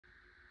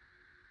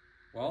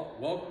Well,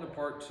 welcome to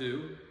part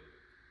two.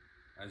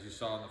 As you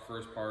saw in the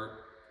first part,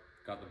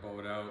 got the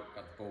boat out,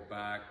 got the boat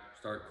back,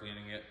 started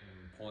cleaning it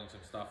and pulling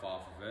some stuff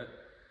off of it.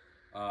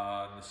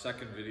 In the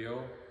second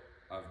video,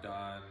 I've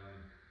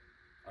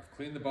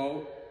cleaned the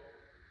boat.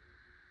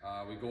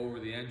 We go over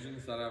the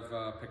engines that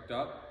I've picked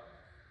up,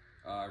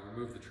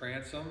 removed the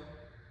transom,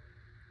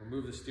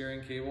 removed the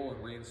steering cable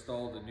and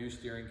reinstalled a new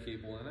steering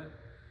cable in it.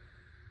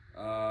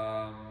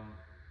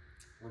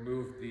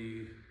 Removed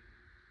the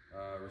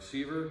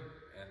receiver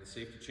and the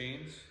safety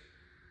chains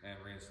and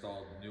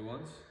reinstalled new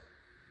ones.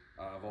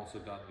 I've also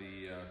done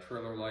the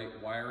trailer light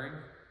wiring.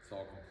 It's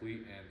all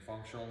complete and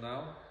functional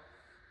now.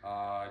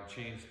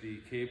 Changed the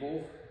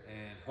cable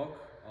and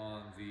hook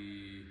on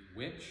the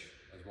winch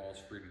as well as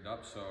freed it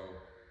up, so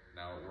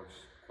now it works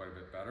quite a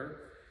bit better.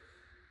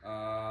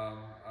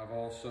 I've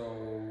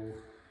also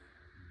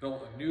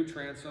built a new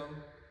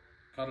transom,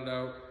 cut it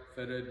out,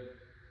 fitted,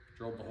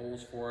 drilled the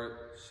holes for it,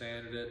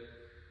 sanded it,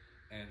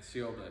 and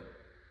sealed it.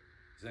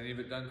 Is any of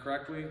it done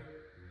correctly?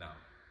 No.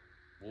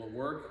 Will it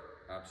work?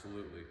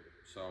 Absolutely.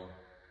 So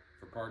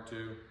for part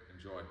two,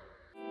 enjoy.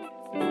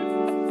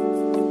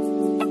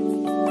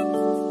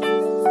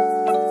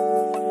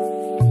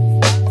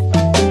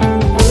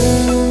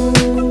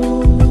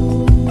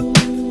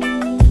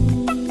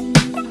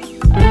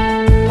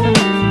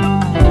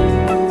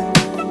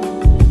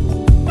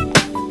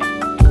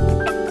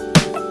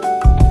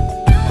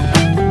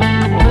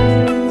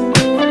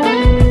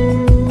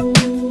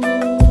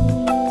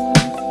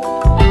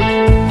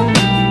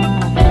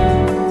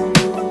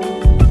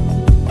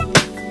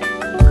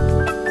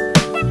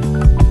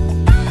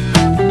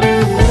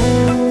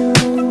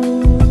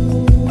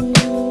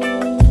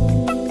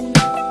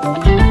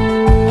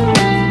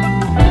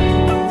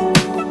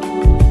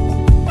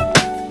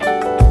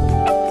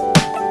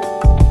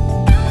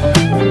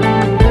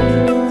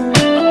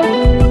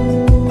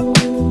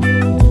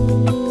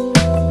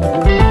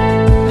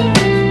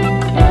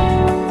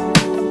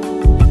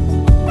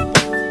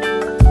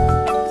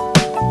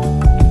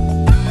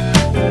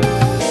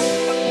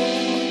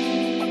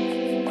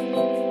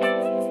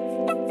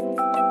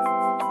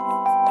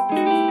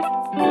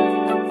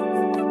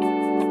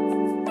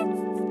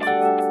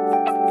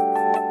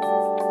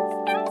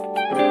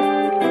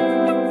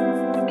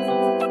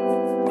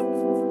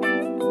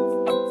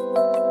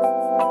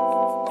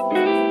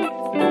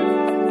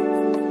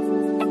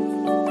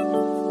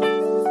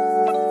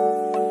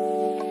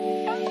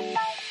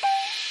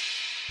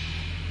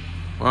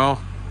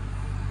 Well,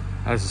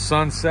 as the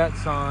sun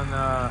sets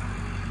on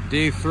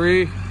day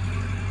 3, the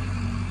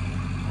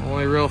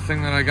only real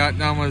thing that I got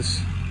done was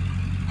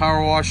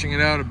power washing it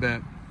out a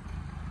bit.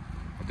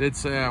 I did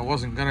say I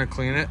wasn't gonna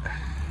clean it,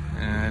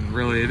 and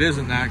really it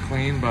isn't that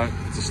clean, but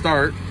it's a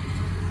start.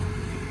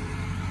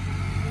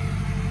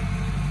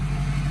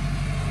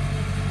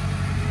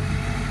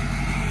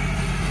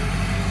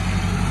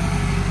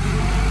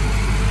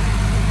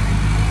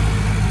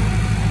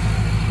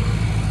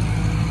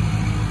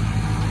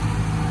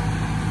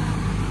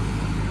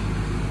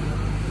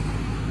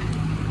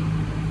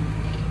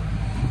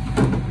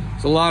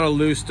 It's a lot of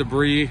loose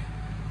debris,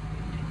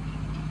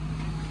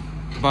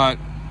 but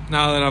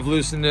now that I've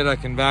loosened it, I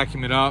can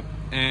vacuum it up.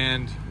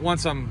 And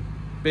once I'm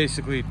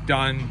basically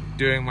done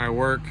doing my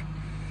work,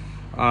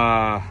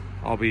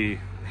 I'll be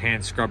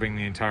hand scrubbing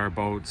the entire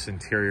boat's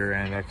interior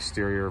and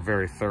exterior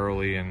very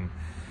thoroughly and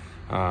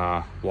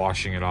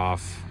washing it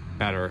off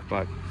better.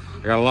 But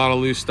I got a lot of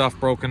loose stuff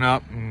broken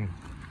up and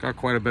got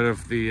quite a bit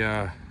of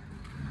the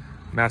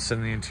mess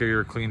in the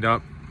interior cleaned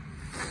up.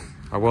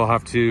 I will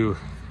have to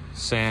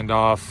sand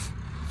off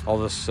all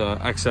this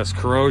excess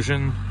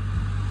corrosion,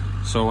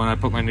 so when I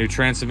put my new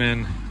transom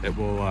in, it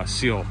will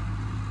seal.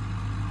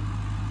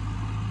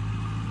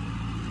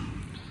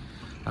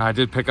 I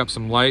did pick up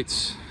some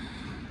lights.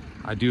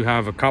 I do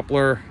have a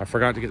coupler. I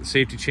forgot to get the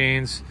safety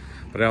chains,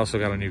 but I also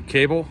got a new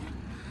cable,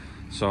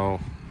 so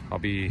I'll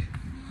be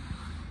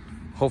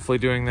hopefully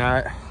doing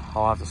that.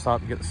 I'll have to stop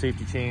and get the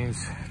safety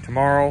chains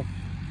tomorrow,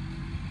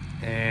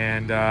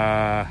 and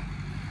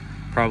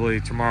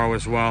probably tomorrow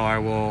as well I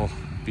will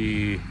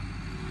be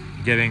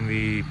getting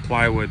the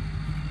plywood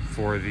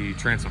for the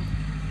transom.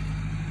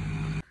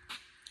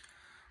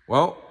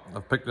 Well,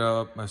 I've picked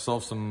up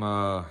myself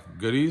some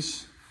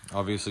goodies.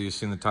 Obviously you've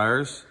seen the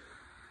tires.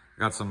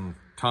 I got some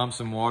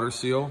Thompson water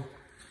seal.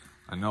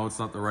 I know it's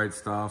not the right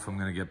stuff. I'm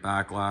gonna get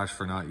backlash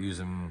for not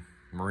using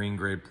marine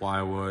grade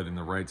plywood and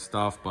the right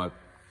stuff, but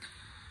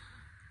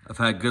I've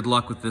had good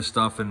luck with this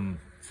stuff, and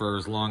for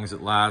as long as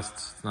it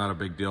lasts, it's not a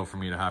big deal for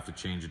me to have to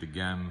change it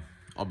again.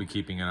 I'll be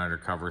keeping it under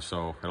cover,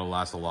 so it'll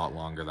last a lot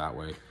longer that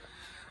way.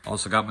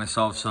 Also got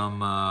myself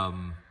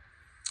some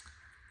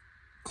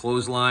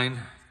clothesline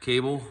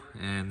cable,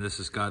 and this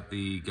has got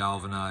the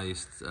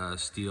galvanized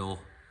steel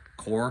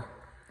core.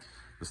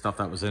 The stuff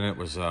that was in it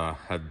was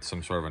had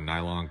some sort of a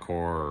nylon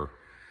core or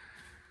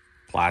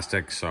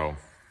plastic, so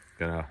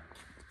got a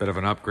bit of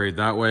an upgrade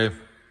that way.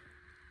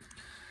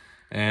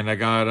 And I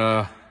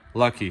got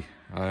lucky.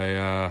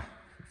 I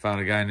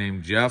found a guy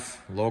named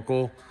Jeff,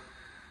 local.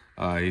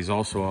 He's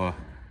also a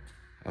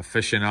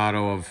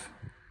aficionado of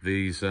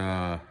these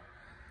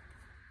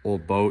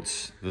old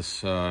boats,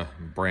 this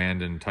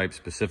brand and type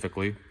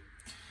specifically.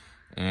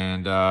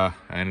 And I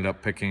ended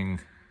up picking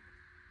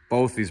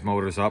both these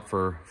motors up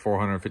for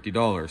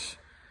 $450.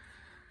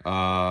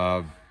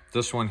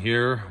 This one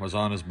here was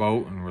on his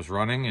boat and was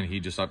running, and he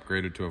just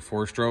upgraded to a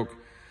 4-stroke.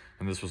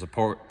 And this was a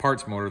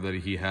parts motor that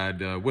he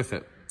had with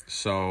it.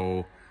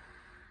 So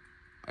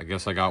I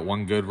guess I got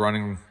one good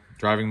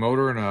driving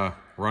motor and a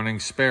running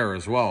spare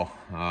as well.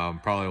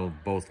 Probably will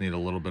both need a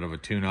little bit of a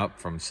tune-up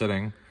from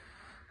sitting,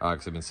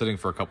 because I've been sitting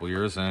for a couple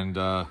years, and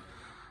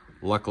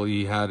luckily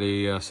he had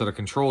a set of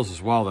controls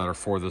as well that are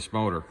for this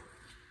motor.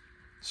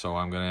 So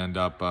I'm going to end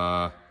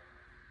up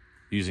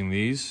using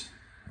these,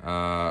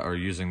 or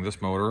using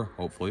this motor,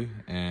 hopefully,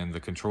 and the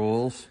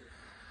controls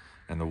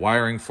and the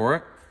wiring for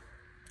it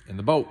in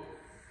the boat.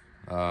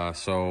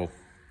 So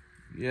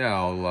yeah,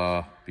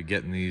 I'll be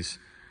getting these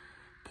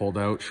pulled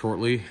out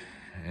shortly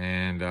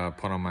and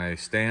put on my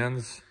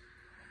stands,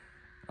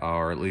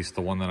 or at least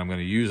the one that I'm going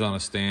to use on a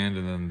stand,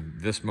 and then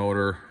this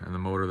motor and the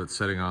motor that's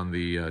sitting on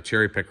the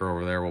cherry picker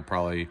over there will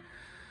probably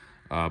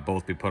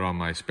both be put on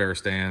my spare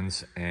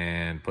stands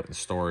and put in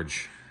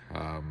storage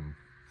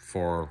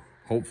for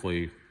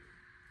hopefully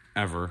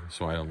ever,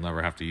 so I'll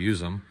never have to use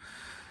them.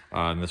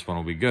 And this one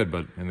will be good,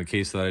 but in the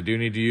case that I do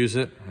need to use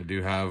it, I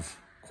do have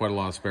quite a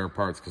lot of spare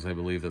parts, because I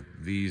believe that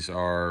these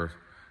are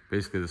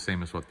basically the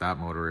same as what that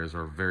motor is,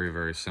 or very,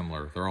 very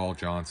similar. They're all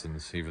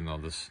Johnsons, even though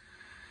this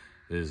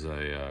is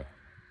a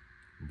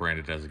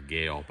branded as a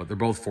Gale, but they're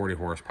both 40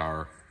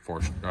 horsepower,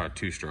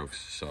 2-strokes.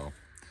 So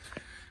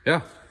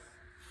yeah.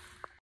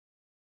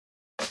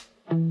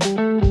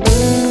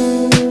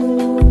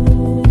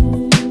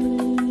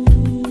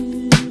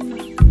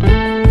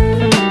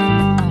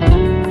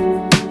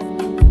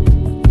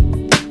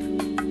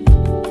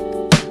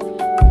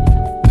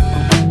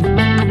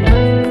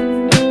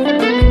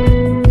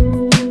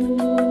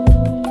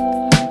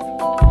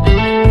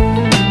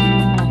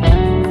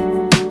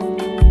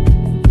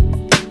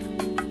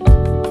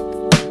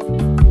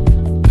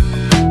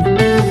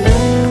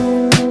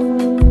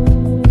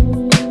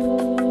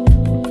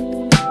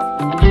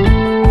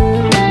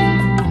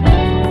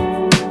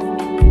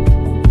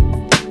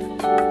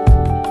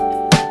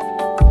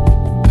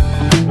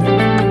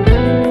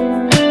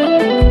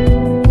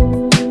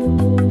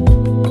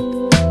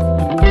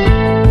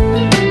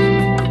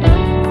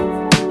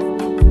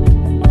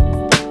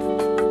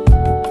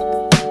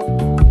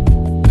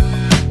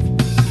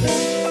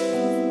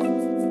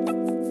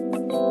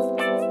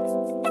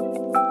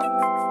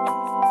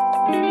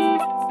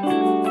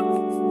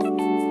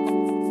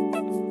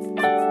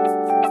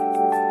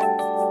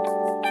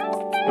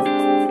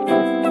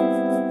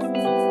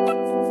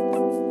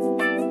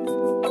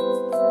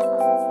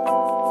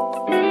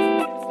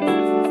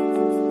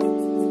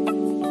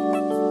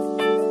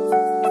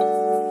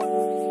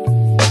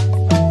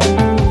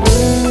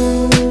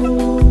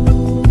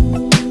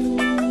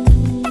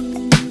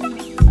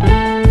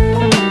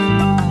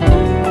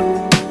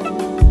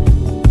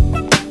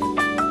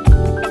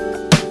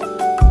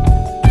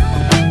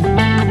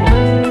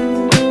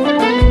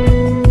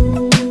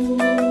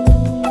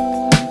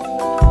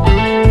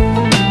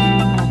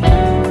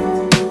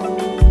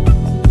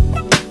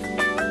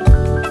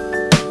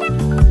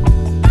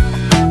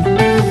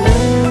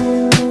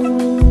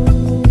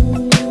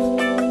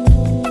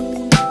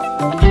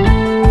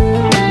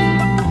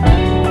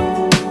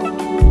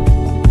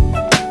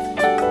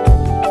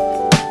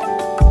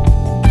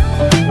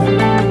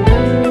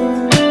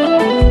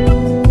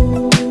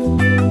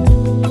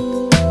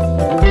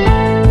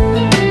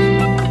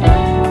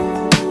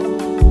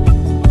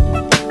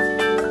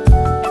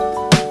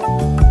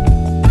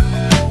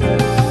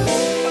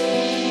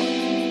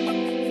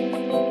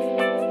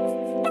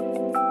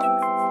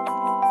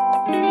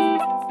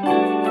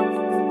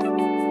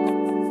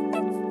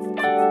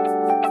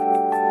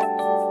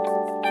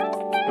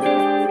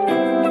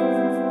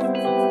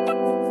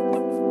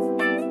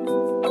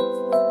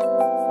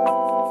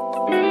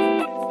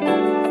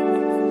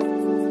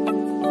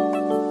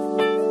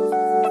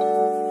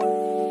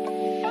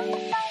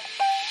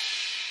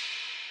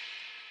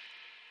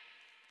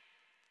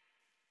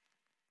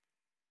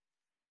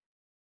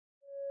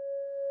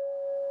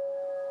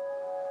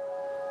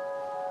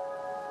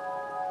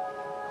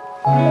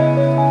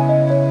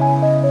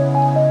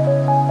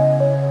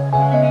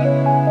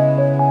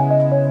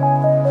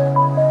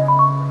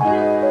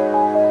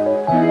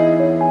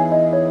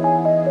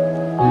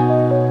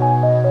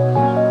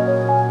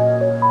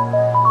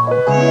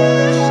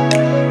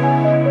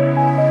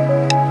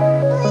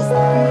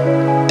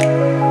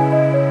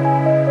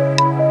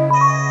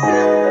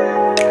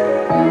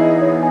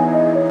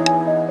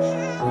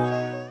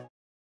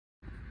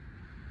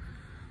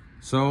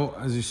 So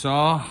as you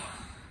saw,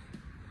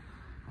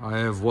 I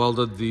have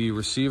welded the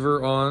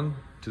receiver on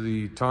to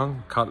the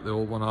tongue, cut the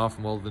old one off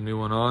and welded the new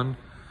one on.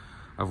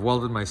 I've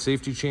welded my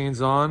safety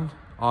chains on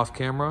off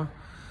camera,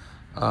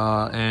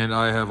 and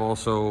I have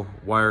also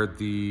wired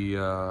the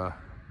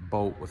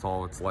boat with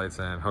all its lights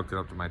and hooked it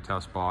up to my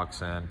test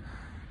box, and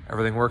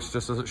everything works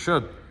just as it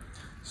should.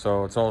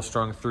 So it's all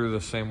strung through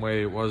the same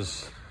way it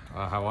was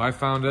how I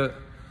found it.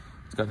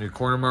 It's got new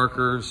corner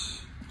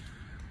markers,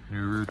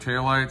 new rear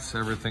taillights.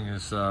 Everything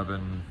has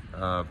been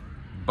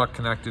butt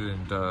connected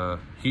and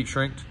heat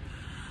shrinked,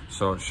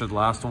 so it should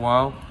last a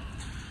while.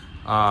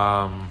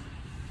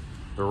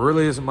 There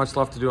really isn't much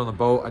left to do on the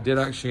boat. I did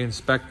actually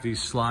inspect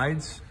these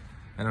slides,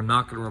 and I'm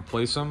not going to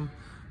replace them.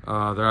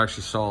 They're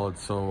actually solid,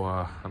 so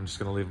I'm just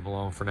going to leave them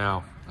alone for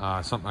now.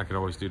 Something I could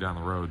always do down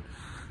the road.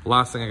 The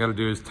last thing I got to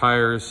do is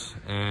tires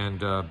and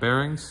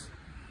bearings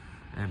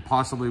and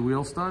possibly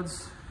wheel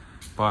studs,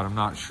 but I'm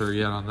not sure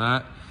yet on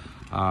that.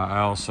 I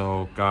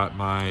also got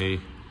my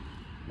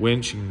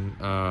winch and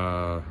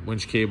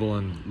winch cable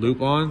and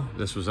loop on.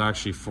 This was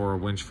actually for a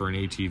winch for an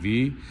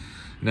ATV.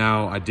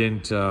 Now, I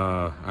didn't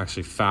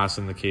actually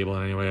fasten the cable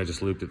in any way. I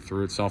just looped it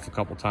through itself a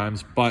couple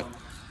times, but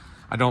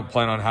I don't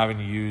plan on having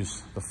to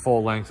use the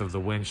full length of the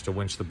winch to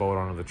winch the boat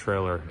onto the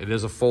trailer. It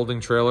is a folding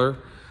trailer,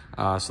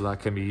 so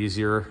that can be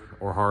easier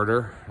or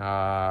harder.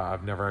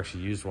 I've never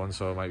actually used one,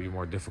 so it might be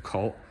more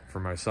difficult for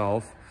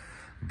myself,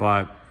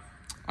 but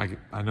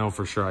I know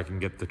for sure I can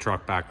get the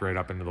truck back right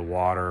up into the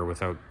water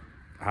without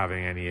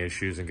having any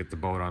issues and get the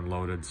boat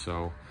unloaded,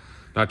 so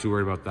not too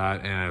worried about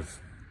that. And I've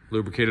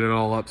lubricated it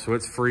all up so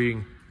it's free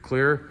and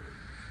clear,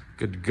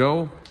 good to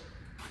go.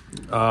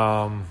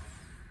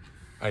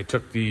 I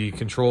took the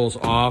controls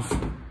off,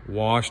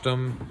 washed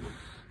them,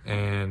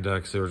 and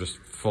because they were just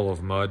full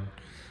of mud,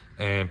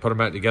 and put them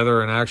back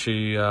together. And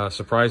actually,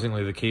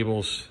 surprisingly, the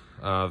cables,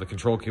 the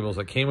control cables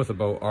that came with the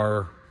boat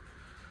are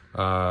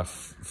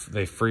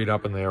they freed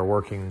up and they are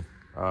working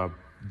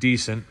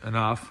decent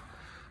enough.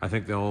 I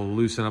think they'll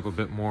loosen up a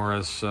bit more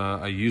as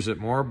I use it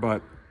more,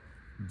 but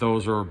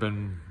those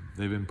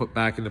they've been put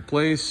back into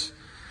place.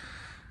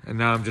 And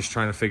now I'm just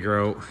trying to figure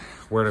out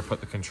where to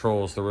put the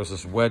controls. There was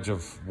this wedge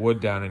of wood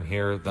down in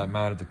here that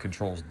mounted the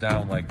controls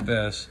down like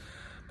this,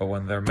 but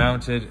when they're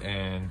mounted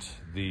and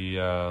the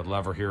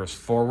lever here is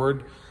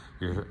forward,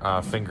 your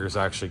fingers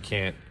actually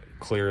can't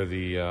clear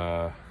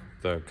the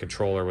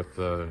controller with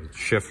the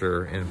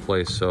shifter in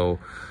place. So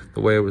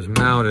the way it was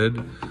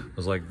mounted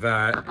was like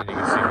that, and you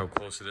can see how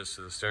close it is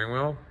to the steering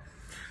wheel.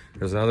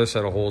 There's another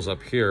set of holes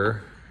up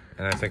here,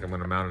 and I think I'm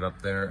going to mount it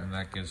up there, and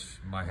that gives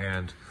my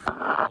hand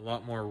a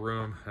lot more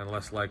room and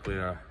less likely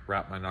to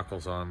wrap my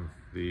knuckles on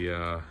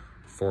the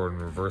forward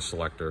and reverse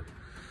selector.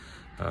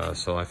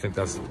 So I think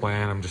that's the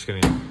plan. I'm just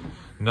going to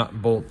nut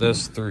and bolt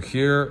this through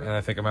here, and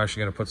I think I'm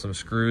actually going to put some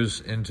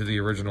screws into the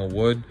original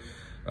wood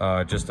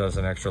just as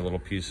an extra little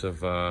piece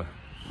of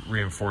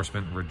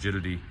reinforcement and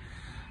rigidity,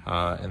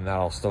 and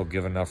that'll still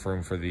give enough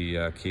room for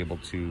the cable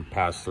to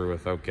pass through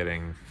without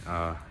getting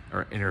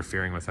or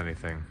interfering with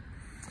anything.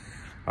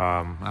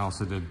 I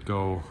also did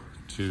go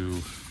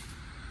to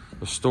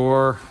the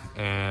store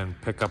and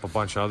pick up a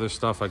bunch of other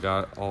stuff. I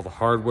got all the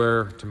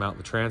hardware to mount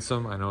the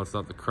transom. I know it's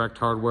not the correct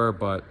hardware,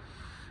 but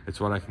it's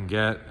what I can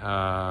get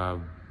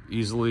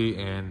easily,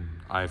 and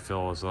I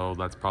feel as though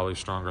that's probably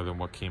stronger than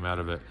what came out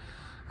of it.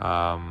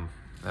 And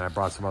I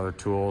brought some other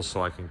tools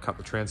so I can cut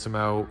the transom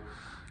out,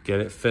 get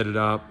it fitted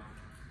up,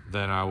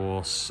 then I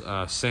will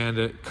sand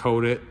it,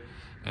 coat it,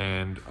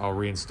 and I'll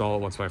reinstall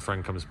it once my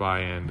friend comes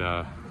by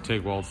and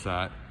TIG welds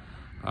that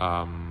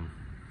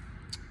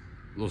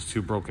those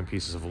two broken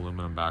pieces of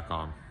aluminum back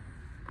on.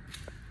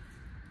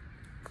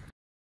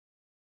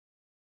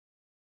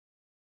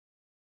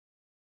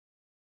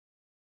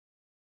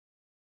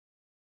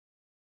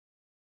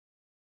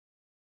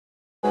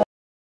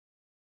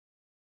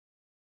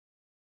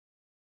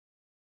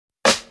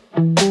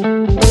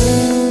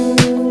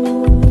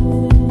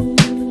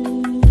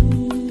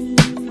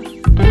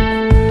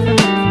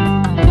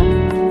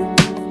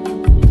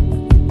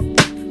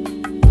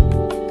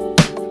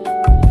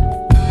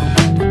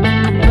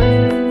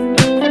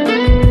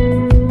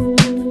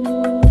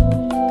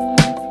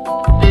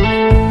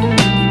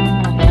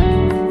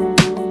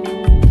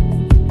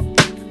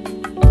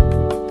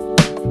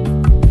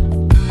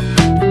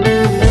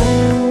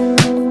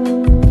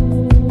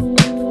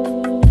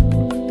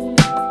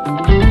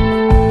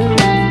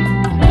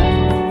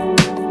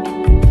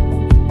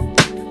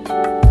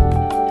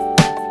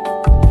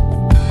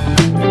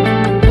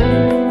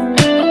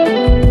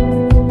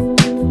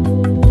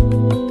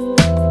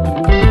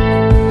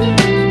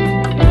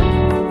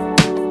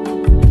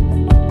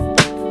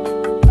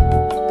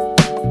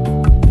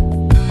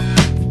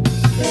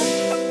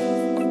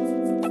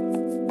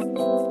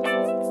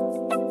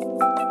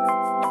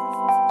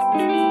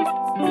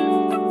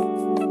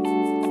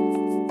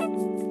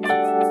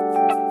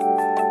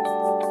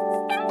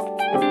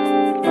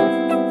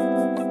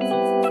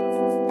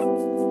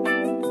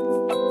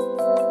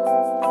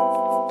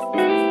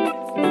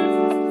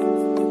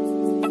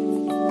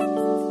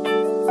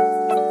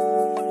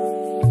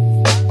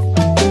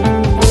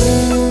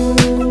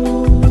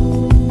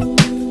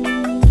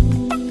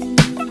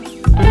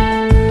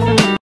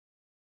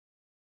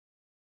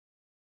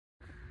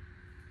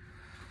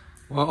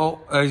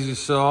 Well, as you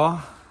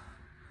saw,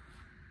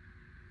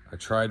 I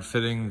tried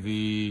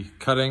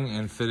cutting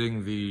and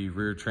fitting the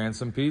rear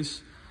transom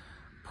piece.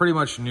 pretty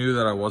much knew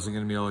that I wasn't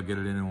going to be able to get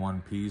it in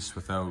one piece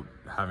without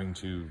having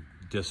to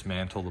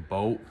dismantle the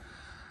boat.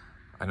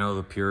 I know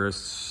the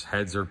purists'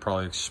 heads are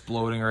probably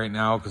exploding right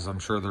now because I'm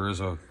sure there is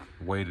a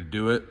way to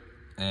do it,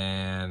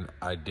 and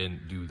I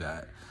didn't do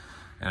that.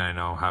 And I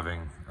know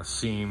having a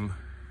seam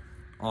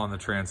on the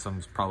transom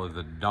is probably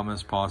the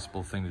dumbest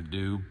possible thing to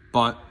do,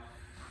 but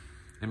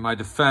in my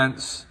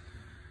defense,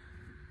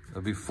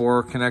 there'll be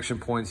 4 connection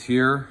points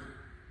here.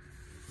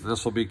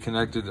 This will be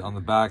connected on the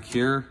back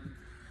here,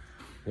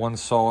 1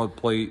 solid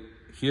plate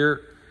here,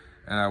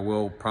 and I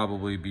will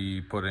probably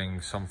be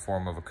putting some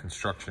form of a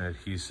construction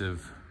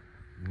adhesive,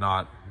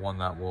 not one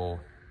that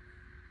will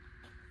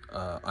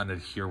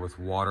unadhere with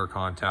water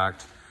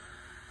contact,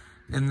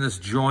 in this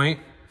joint,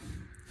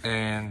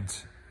 and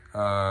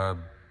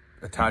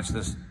attach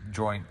this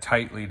joint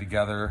tightly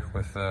together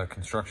with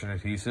construction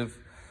adhesive.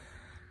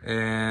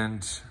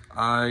 And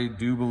I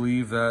do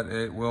believe that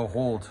it will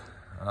hold.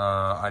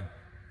 I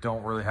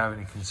don't really have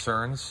any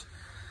concerns.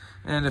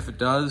 And if it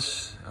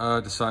does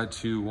decide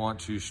to want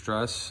to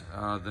stress,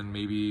 then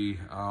maybe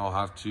I'll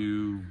have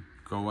to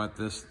go at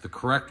this the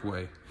correct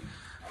way.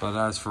 But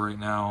as for right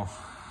now,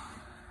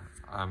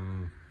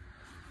 I'm,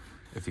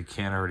 if you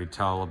can't already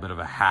tell, a bit of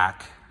a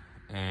hack,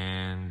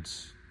 and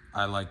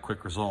I like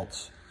quick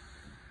results.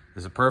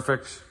 Is it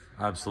perfect?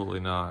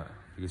 Absolutely not.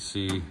 You can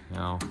see, you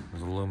know,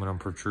 there's aluminum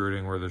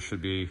protruding where there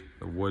should be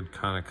the wood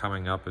kind of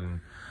coming up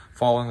and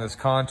following this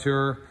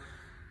contour.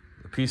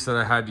 The piece that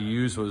I had to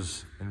use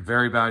was in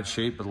very bad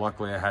shape, but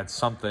luckily I had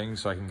something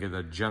so I can get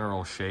a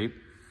general shape.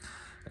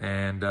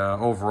 And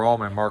overall,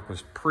 my mark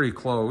was pretty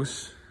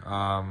close.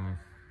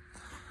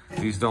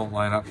 These don't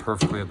line up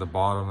perfectly at the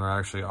bottom. They're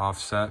actually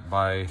offset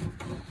by,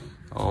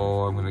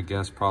 oh, I'm gonna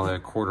guess probably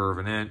 1/4 of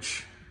an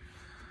inch.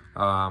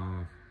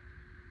 But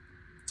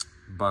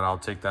I'll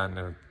take that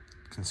into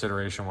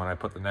consideration when I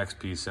put the next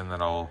piece in,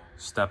 that I'll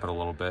step it a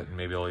little bit, and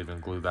maybe I'll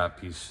even glue that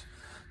piece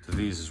to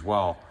these as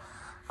well.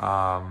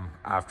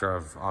 After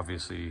I've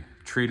obviously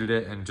treated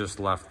it and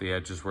just left the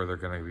edges where they're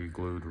gonna be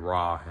glued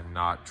raw and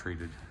not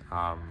treated.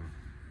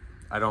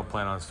 I don't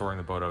plan on storing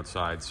the boat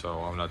outside, so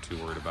I'm not too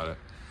worried about it.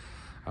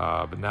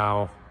 But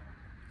now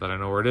that I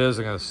know where it is,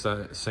 I'm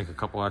gonna sink a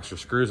couple extra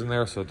screws in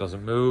there so it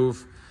doesn't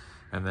move,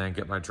 and then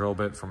get my drill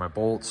bit for my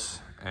bolts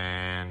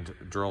and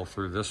drill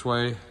through this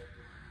way.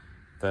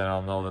 Then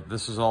I'll know that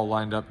this is all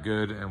lined up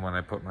good, and when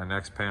I put my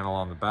next panel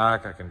on the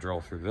back, I can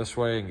drill through this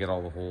way and get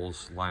all the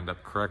holes lined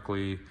up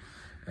correctly.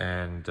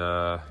 And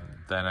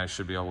then I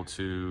should be able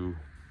to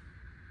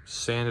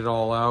sand it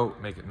all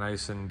out, make it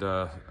nice and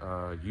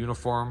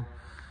uniform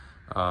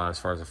as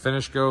far as the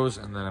finish goes,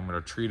 and then I'm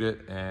going to treat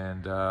it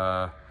and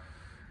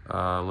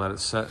let it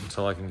set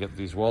until I can get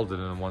these welded.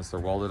 And once they're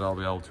welded, I'll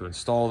be able to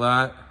install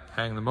that,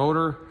 hang the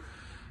motor,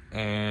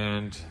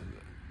 and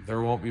there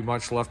won't be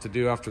much left to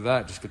do after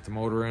that. Just get the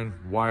motor in,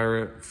 wire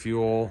it,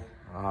 fuel,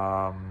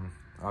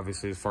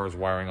 obviously as far as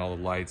wiring all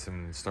the lights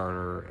and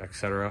starter,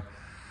 etc.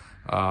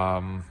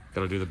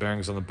 Gotta do the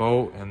bearings on the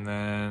boat, and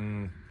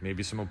then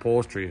maybe some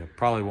upholstery. I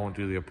probably won't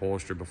do the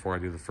upholstery before I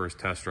do the first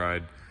test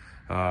ride,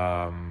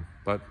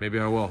 but maybe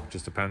I will.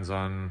 Just depends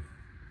on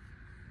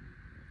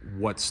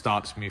what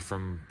stops me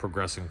from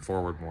progressing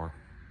forward more.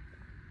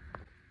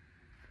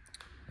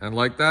 And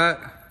like that,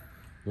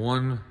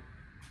 one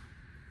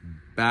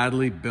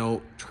badly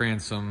built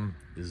transom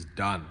is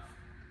done.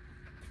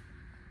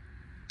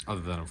 Other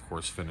than, of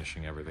course,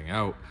 finishing everything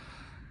out.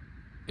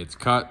 It's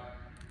cut,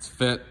 it's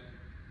fit,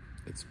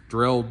 it's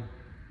drilled,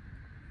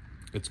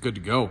 it's good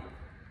to go.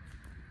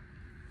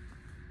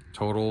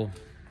 Total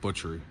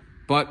butchery.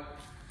 But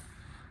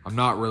I'm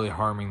not really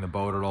harming the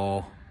boat at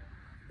all.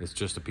 It's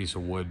just a piece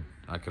of wood.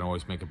 I can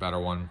always make a better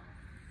one.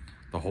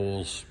 The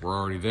holes were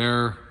already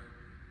there,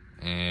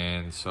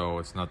 and so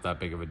it's not that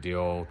big of a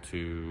deal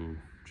to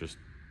just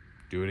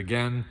do it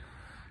again.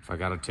 If I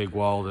gotta TIG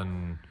weld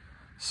and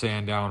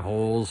sand down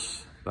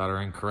holes that are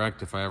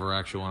incorrect, if I ever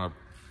actually wanna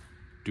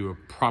do a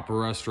proper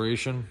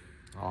restoration,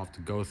 I'll have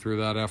to go through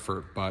that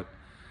effort. But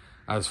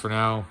as for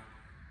now,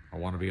 I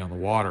wanna be on the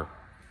water.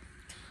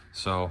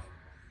 So,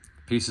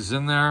 pieces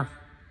in there.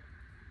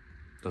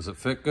 Does it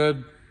fit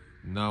good?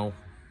 No.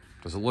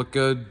 Does it look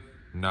good?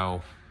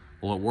 No.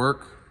 Will it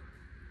work?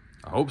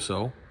 I hope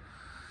so.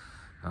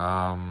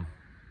 But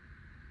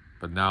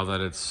now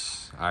that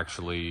it's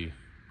actually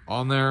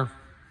on there,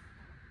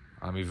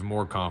 I'm even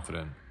more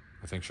confident.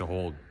 I think she'll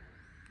hold.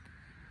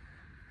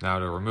 Now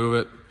to remove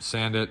it,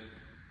 sand it,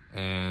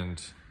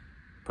 and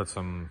put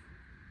some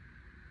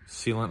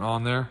sealant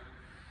on there,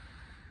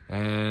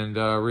 and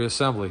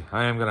reassembly.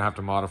 I am gonna have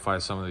to modify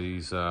some of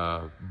these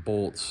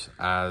bolts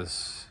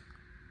as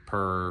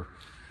per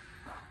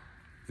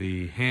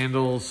the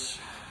handles.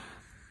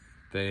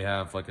 They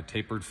have like a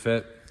tapered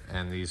fit,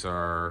 and these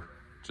are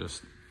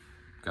just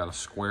got a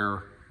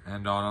square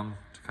end on them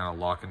to kind of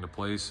lock into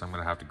place. I'm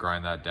gonna have to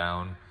grind that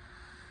down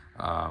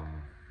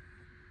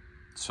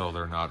so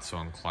they're not so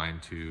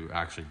inclined to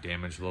actually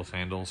damage those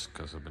handles,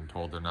 because I've been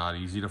told they're not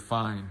easy to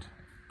find.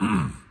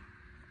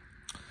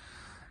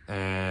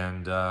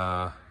 And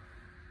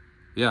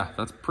yeah,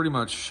 that's pretty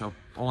much, I'll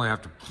only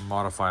have to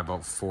modify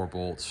about 4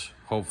 bolts,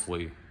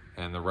 hopefully,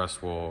 and the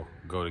rest will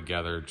go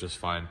together just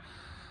fine.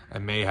 I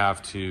may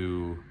have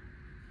to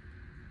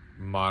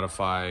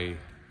modify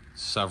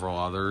several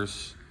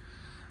others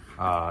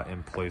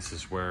in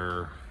places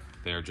where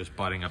they're just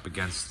butting up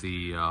against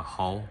the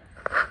hull,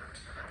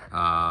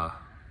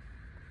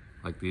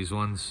 like these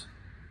ones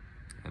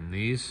and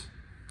these.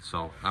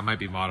 So I might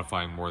be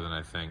modifying more than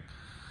I think.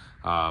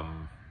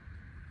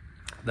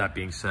 That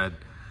being said,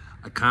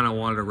 I kind of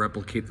wanted to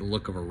replicate the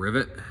look of a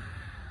rivet.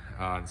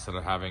 Instead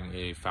of having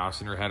a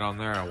fastener head on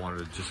there, I wanted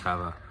to just have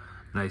a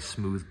nice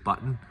smooth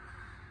button.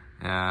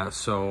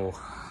 So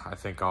I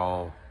think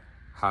I'll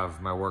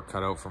have my work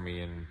cut out for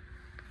me in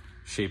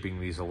shaping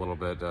these a little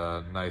bit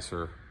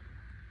nicer,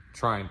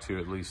 trying to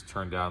at least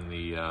turn down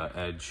the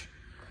edge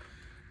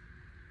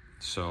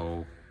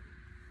so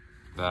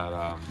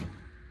that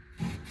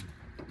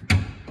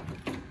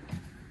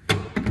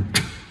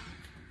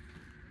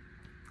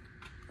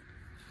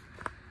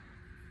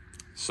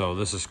so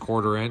this is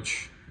 1/4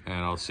 inch, and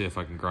I'll see if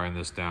I can grind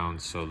this down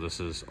so this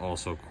is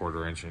also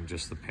 1/4 inch, and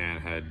just the pan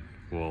head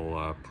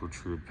will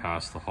protrude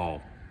past the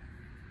hull,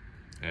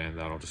 and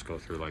that'll just go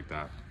through like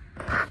that.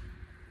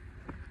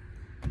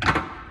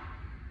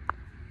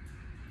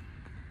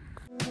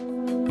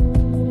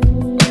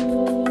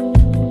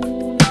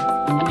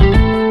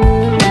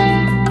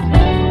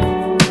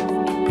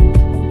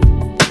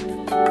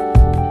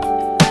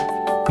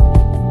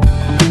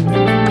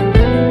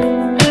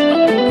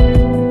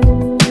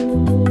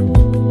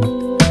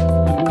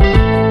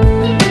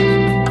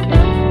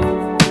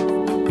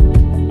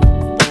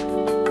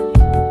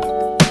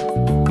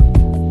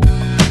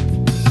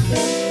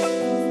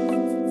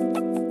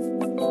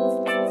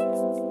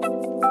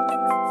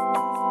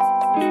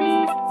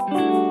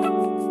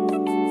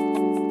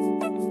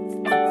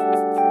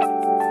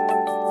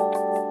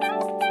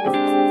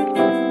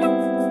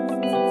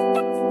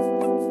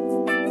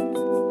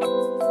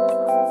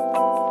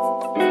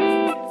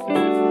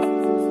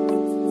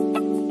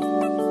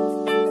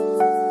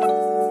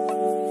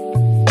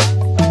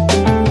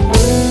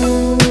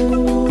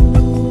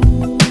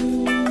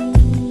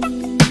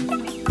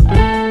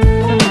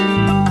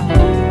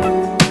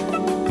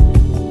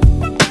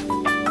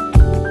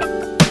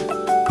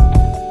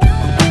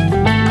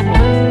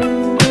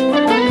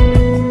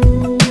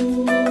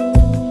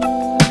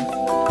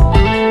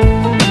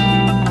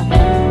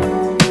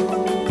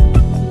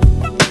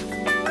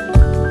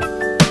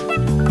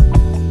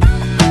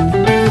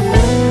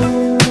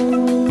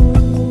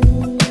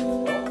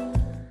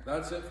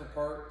 That's it for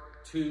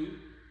part 2.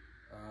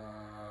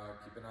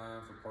 Keep an eye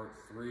out for part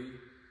 3,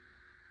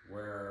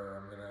 where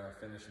I'm going to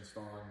finish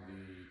installing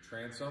the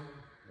transom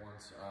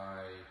once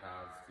I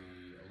have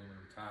the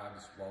aluminum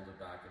tabs welded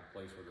back in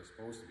place where they're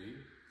supposed to be.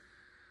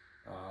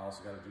 I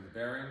also got to do the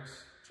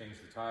bearings, change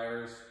the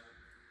tires,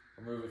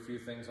 remove a few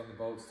things on the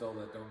boat still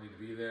that don't need to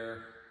be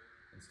there,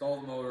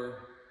 install the motor,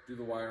 do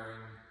the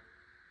wiring,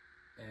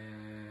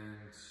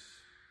 and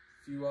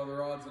a few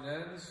other odds and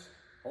ends.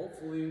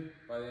 Hopefully,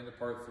 by the end of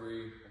part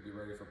 3, we'll be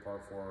ready for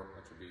part 4,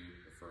 which will be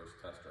the first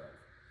test drive.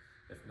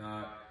 If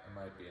not, it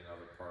might be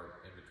another part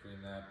in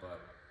between that,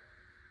 but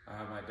I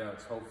have my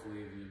doubts.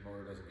 Hopefully, the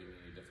motor doesn't give me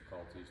any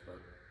difficulties,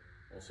 but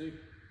we'll see.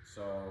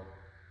 So,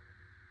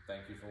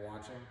 thank you for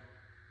watching.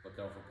 Look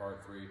out for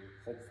part 3,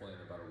 hopefully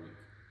in about a week.